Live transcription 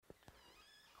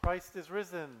Christ is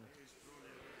risen.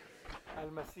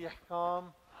 Al-Masih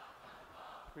قام.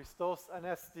 Christos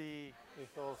anesti.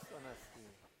 Christos anesti.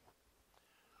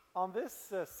 On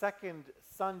this second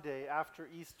Sunday after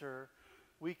Easter,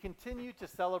 we continue to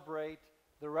celebrate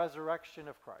the resurrection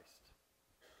of Christ.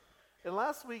 In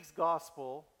last week's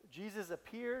gospel, Jesus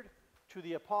appeared to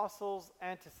the apostles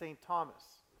and to St.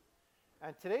 Thomas.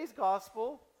 And today's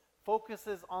gospel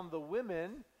focuses on the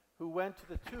women who went to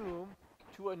the tomb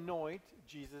to anoint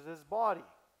Jesus' body.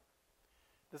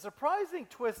 The surprising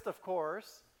twist, of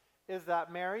course, is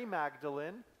that Mary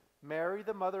Magdalene, Mary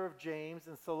the mother of James,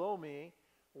 and Salome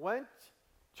went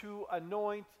to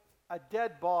anoint a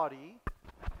dead body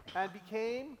and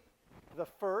became the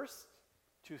first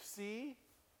to see,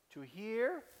 to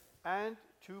hear, and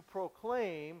to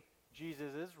proclaim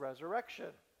Jesus'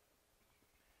 resurrection.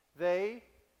 They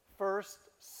first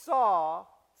saw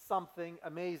something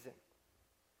amazing.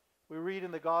 We read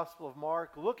in the Gospel of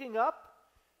Mark, looking up,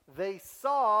 they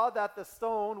saw that the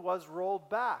stone was rolled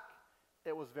back.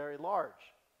 It was very large.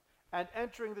 And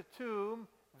entering the tomb,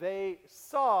 they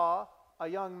saw a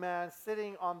young man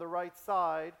sitting on the right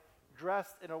side,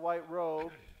 dressed in a white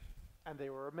robe, and they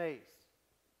were amazed.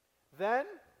 Then,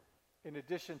 in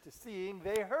addition to seeing,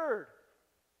 they heard.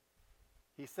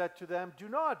 He said to them, do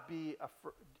not be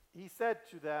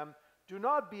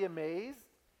amazed.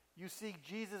 You seek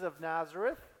Jesus of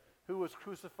Nazareth, who was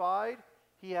crucified.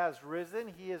 He has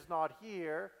risen. He is not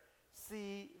here.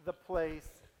 See the place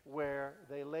where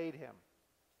they laid him.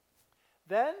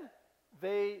 Then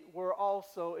they were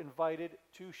also invited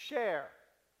to share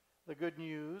the good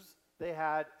news they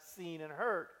had seen and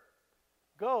heard.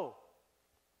 Go,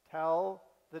 tell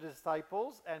the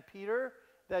disciples and Peter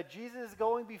that Jesus is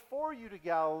going before you to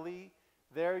Galilee.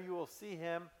 There you will see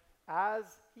him as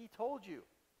he told you.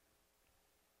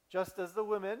 Just as the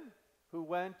women who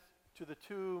went to the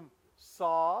tomb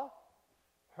saw,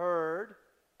 heard,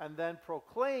 and then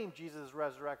proclaimed Jesus'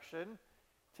 resurrection,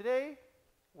 today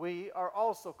we are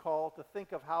also called to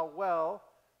think of how well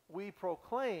we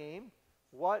proclaim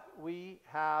what we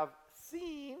have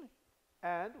seen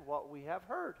and what we have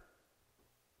heard.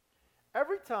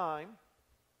 Every time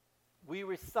we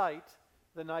recite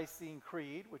the Nicene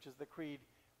Creed, which is the creed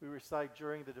we recite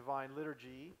during the Divine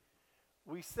Liturgy,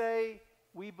 we say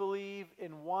we believe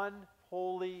in one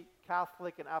holy,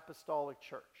 Catholic, and Apostolic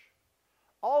Church.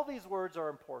 All these words are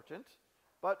important,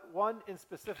 but one in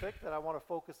specific that I want to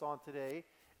focus on today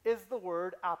is the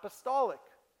word apostolic.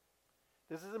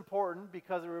 This is important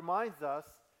because it reminds us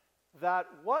that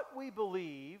what we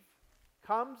believe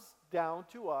comes down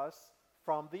to us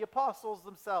from the apostles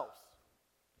themselves.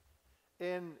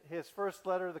 In his first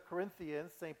letter to the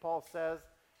Corinthians, St. Paul says,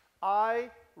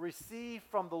 I received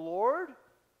from the Lord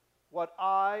what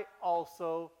I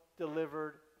also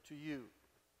delivered to you.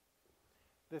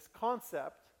 This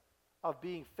concept of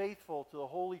being faithful to the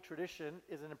holy tradition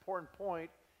is an important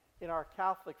point in our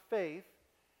Catholic faith,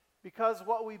 because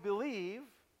what we believe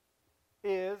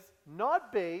is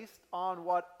not based on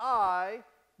what I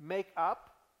make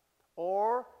up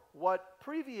or what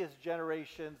previous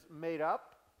generations made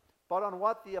up, but on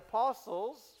what the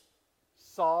apostles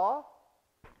saw,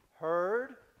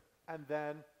 heard, and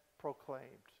then proclaimed.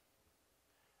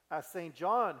 As St.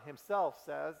 John himself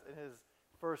says in his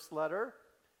first letter,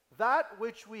 that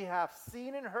which we have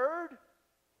seen and heard,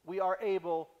 we are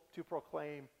able to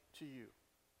proclaim to you.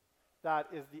 That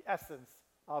is the essence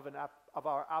of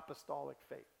our apostolic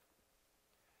faith.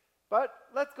 But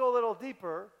let's go a little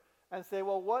deeper and say,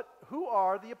 well, who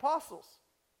are the apostles?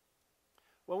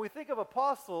 When we think of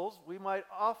apostles, we might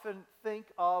often think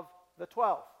of the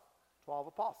 12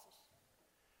 apostles.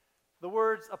 The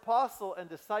words apostle and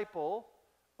disciple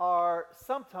are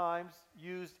sometimes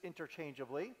used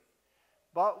interchangeably,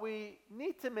 but we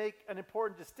need to make an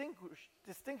important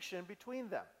distinction between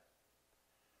them.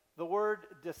 The word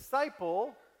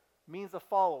disciple means a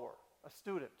follower, a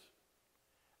student.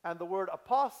 And the word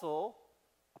apostle,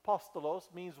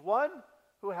 apostolos, means one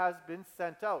who has been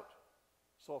sent out.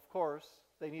 So, of course,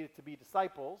 they needed to be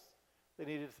disciples. They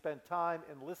needed to spend time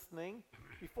in listening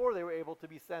before they were able to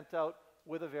be sent out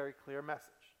with a very clear message.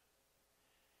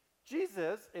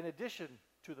 Jesus, in addition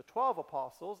to the 12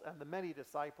 apostles and the many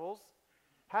disciples,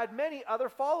 had many other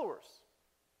followers.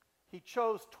 He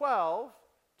chose 12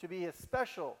 to be his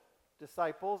special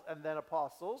disciples and then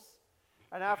apostles.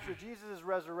 And after Jesus'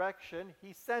 resurrection,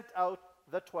 he sent out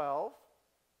the 12.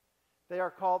 They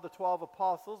are called the 12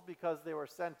 apostles because they were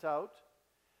sent out.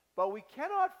 But we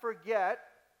cannot forget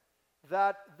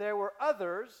that there were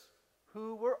others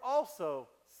who were also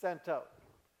sent out.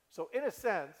 So in a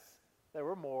sense, there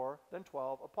were more than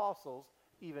 12 apostles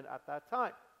even at that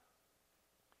time.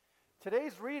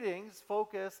 Today's readings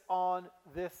focus on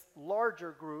this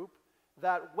larger group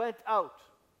that went out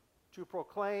to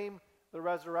proclaim the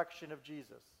resurrection of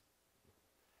Jesus.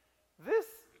 This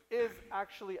is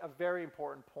actually a very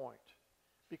important point,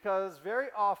 because very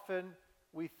often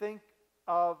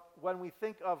when we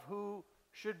think of who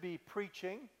should be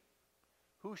preaching,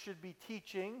 who should be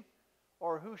teaching,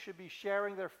 or who should be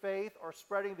sharing their faith or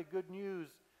spreading the good news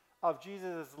of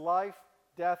Jesus' life,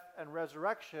 death, and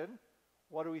resurrection,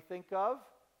 what do we think of?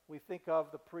 We think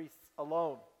of the priests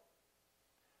alone.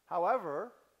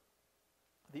 However,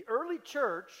 the early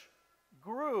church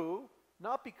grew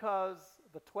not because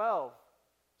the 12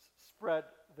 spread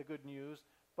the good news,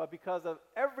 but because of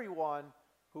everyone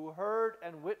who heard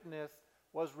and witnessed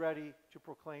was ready to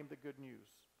proclaim the good news.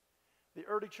 The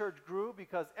early church grew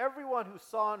because everyone who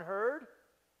saw and heard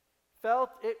felt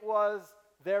it was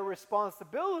their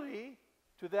responsibility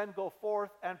to then go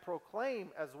forth and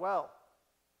proclaim as well.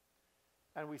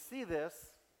 And we see this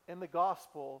in the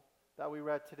gospel that we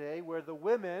read today, where the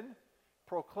women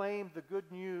proclaimed the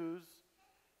good news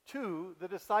to the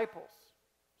disciples.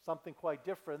 Something quite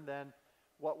different than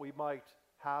what we might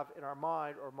have in our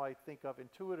mind or might think of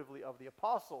intuitively of the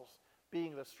apostles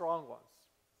being the strong ones.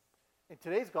 In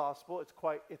today's gospel,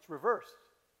 it's reversed.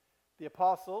 The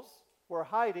apostles were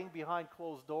hiding behind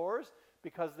closed doors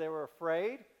because they were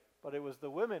afraid, but it was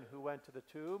the women who went to the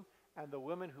tomb and the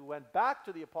women who went back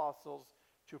to the apostles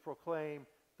to proclaim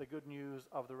the good news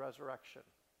of the resurrection.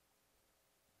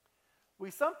 We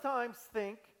sometimes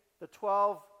think the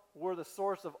 12 were the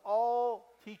source of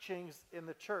all teachings in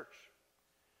the church.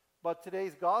 But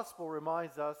today's gospel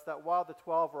reminds us that while the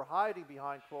 12 were hiding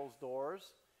behind closed doors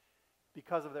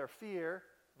because of their fear,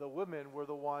 the women were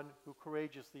the one who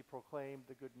courageously proclaimed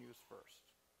the good news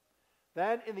first.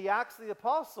 Then in the Acts of the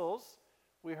Apostles,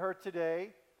 we heard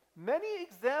today many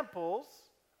examples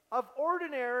of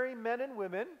ordinary men and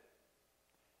women,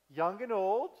 young and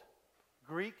old,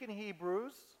 Greek and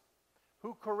Hebrews,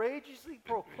 who courageously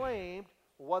proclaimed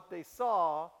what they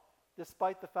saw,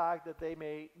 despite the fact that they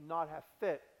may not have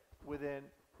fit within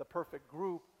the perfect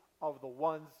group of the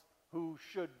ones who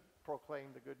should proclaim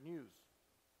the good news.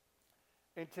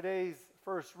 In today's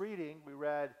first reading, we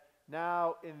read,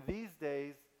 "Now in these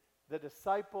days, the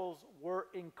disciples were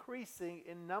increasing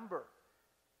in number."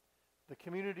 The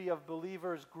community of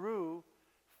believers grew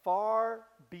far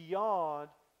beyond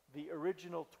the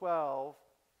original 12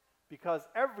 because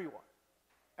everyone,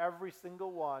 every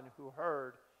single one who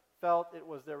heard, felt it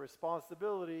was their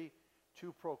responsibility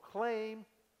to proclaim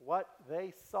what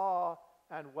they saw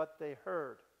and what they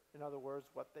heard. In other words,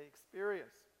 what they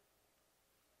experienced.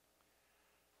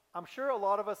 I'm sure a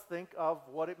lot of us think of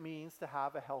what it means to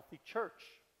have a healthy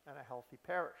church and a healthy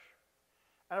parish.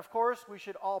 And of course, we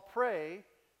should all pray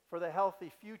for the healthy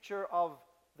future of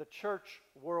the church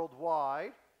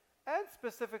worldwide, and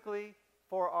specifically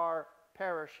for our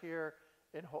parish here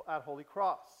at Holy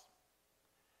Cross.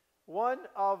 One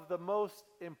of the most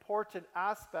important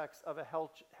aspects of a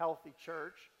healthy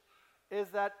church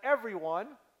is that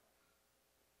everyone,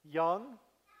 young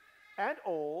and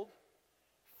old,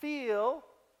 feel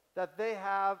that they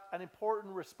have an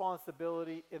important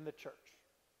responsibility in the church.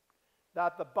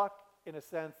 That the buck, in a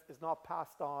sense, is not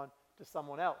passed on to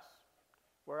someone else.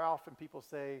 Where often people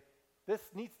say,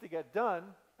 this needs to get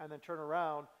done, and then turn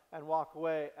around and walk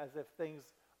away as if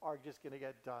things are just going to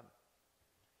get done.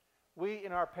 We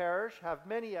in our parish have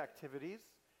many activities,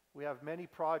 we have many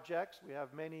projects, we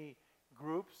have many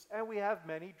groups, and we have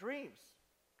many dreams.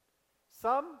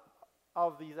 Some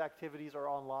of these activities are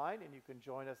online, and you can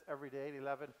join us every day at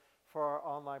 11 for our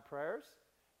online prayers,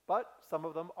 but some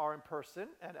of them are in person,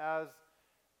 and as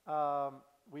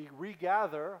we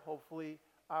regather, hopefully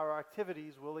our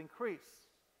activities will increase,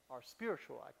 our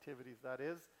spiritual activities, that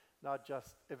is, not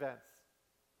just events.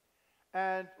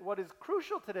 And what is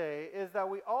crucial today is that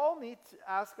we all need to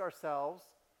ask ourselves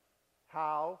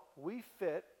how we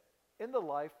fit in the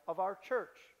life of our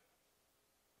church.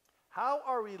 How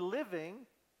are we living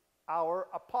our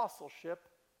apostleship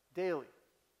daily?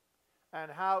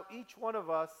 And how each one of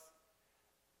us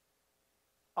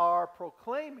are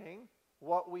proclaiming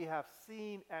what we have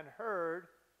seen and heard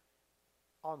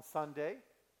on Sunday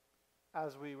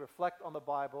as we reflect on the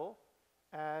Bible,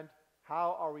 and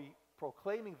how are we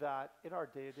proclaiming that in our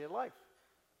day-to-day life.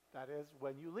 That is,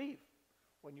 when you leave,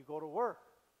 when you go to work,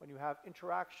 when you have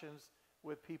interactions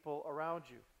with people around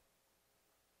you.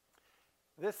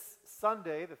 This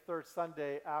Sunday, the third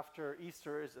Sunday after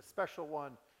Easter, is a special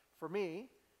one for me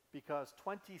because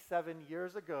 27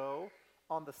 years ago,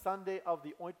 on the Sunday of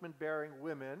the ointment-bearing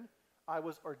women, I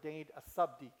was ordained a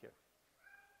subdeacon.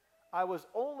 I was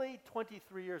only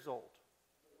 23 years old.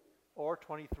 or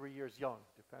 23 years young,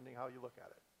 depending how you look at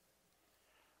it.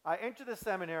 I entered the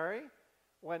seminary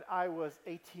when I was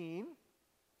 18,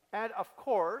 and of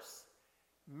course,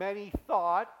 many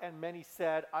thought and many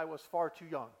said I was far too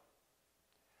young.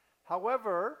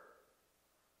 However,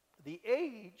 the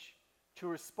age to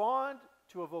respond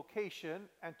to a vocation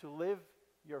and to live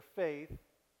your faith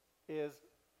is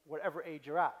whatever age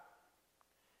you're at.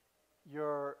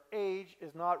 Your age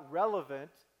is not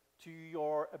relevant to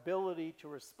your ability to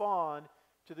respond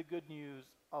to the good news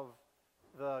of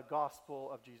the gospel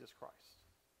of Jesus Christ.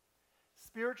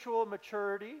 Spiritual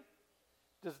maturity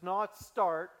does not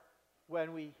start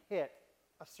when we hit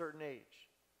a certain age.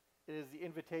 It is the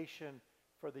invitation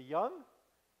for the young,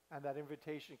 and that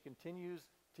invitation continues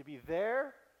to be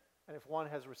there, and if one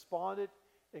has responded,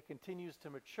 it continues to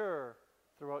mature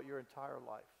throughout your entire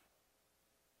life.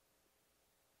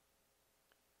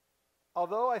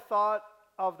 Although I thought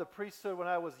of the priesthood when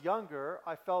I was younger,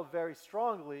 I felt very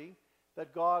strongly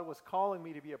that God was calling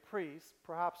me to be a priest,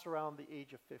 perhaps around the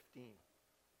age of 15.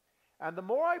 And the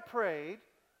more I prayed,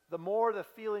 the more the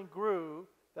feeling grew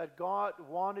that God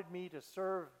wanted me to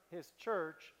serve his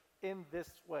church in this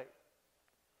way.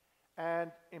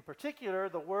 And in particular,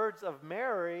 the words of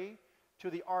Mary to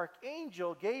the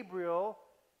archangel Gabriel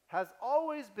has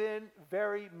always been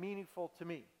very meaningful to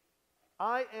me.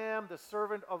 I am the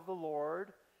servant of the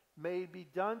Lord. May it be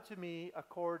done to me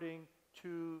according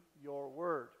to your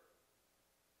word.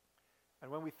 And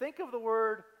when we think of the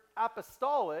word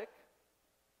apostolic,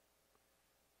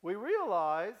 we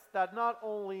realize that not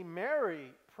only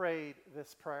Mary prayed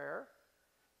this prayer,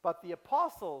 but the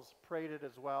apostles prayed it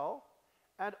as well.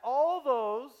 And all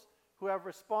those who have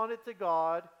responded to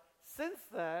God since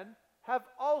then have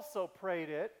also prayed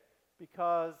it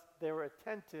because they were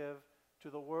attentive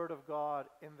to the word of God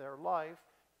in their life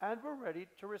and were ready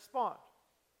to respond.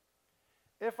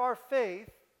 If our faith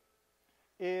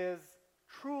is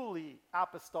truly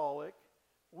apostolic,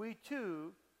 we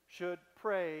too should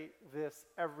pray this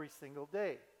every single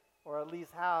day, or at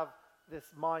least have this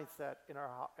mindset in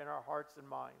our hearts and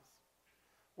minds.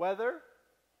 Whether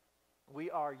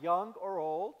we are young or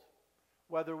old,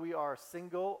 whether we are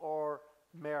single or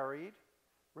married,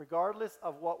 regardless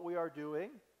of what we are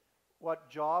doing, what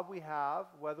job we have,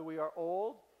 whether we are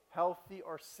old, healthy,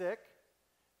 or sick,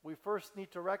 we first need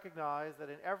to recognize that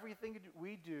in everything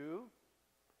we do,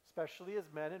 especially as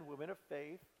men and women of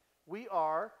faith, we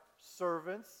are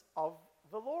servants of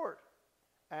the Lord.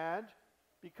 And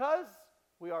because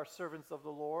we are servants of the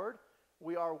Lord,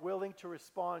 we are willing to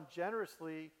respond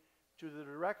generously to the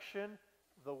direction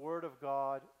the Word of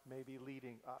God may be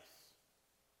leading us.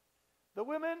 The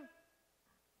women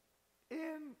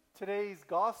in today's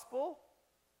gospel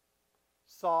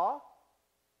saw,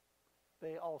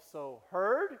 they also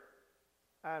heard,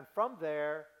 and from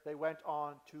there they went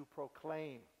on to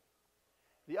proclaim.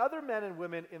 The other men and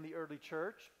women in the early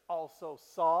church also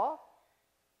saw,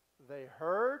 they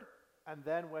heard, and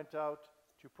then went out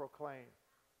to proclaim.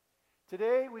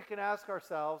 Today we can ask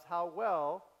ourselves how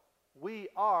well we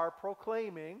are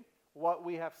proclaiming what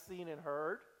we have seen and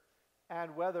heard,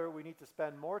 and whether we need to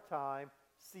spend more time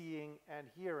seeing and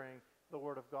hearing the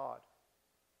Word of God.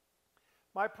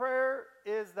 My prayer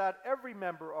is that every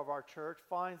member of our church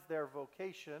finds their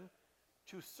vocation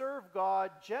to serve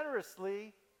God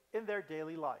generously in their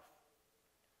daily life,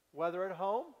 whether at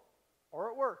home or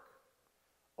at work,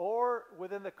 or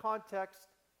within the context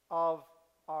of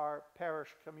our parish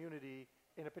community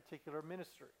in a particular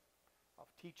ministry, of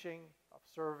teaching, of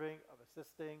serving, of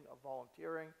assisting, of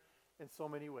volunteering, in so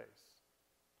many ways.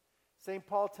 St.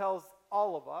 Paul tells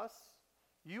all of us,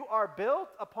 you are built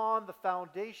upon the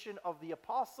foundation of the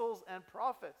apostles and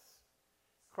prophets,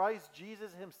 Christ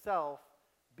Jesus himself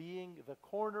being the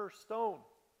cornerstone.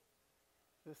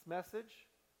 This message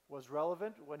was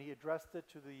relevant when he addressed it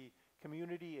to the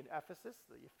community in Ephesus,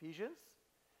 the Ephesians,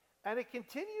 and it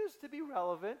continues to be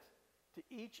relevant to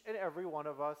each and every one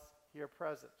of us here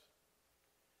present.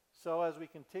 So as we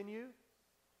continue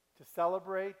to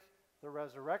celebrate the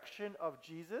resurrection of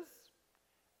Jesus,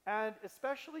 and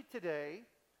especially today,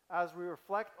 as we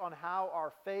reflect on how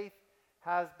our faith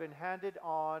has been handed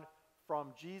on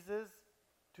from Jesus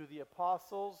to the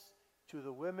apostles, to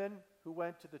the women who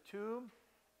went to the tomb,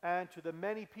 and to the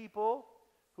many people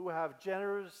who have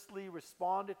generously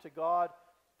responded to God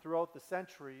throughout the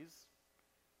centuries,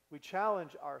 we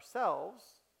challenge ourselves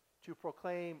to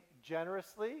proclaim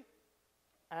generously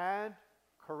and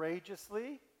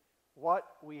courageously what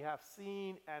we have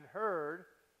seen and heard,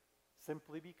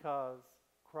 simply because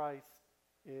Christ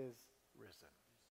is risen.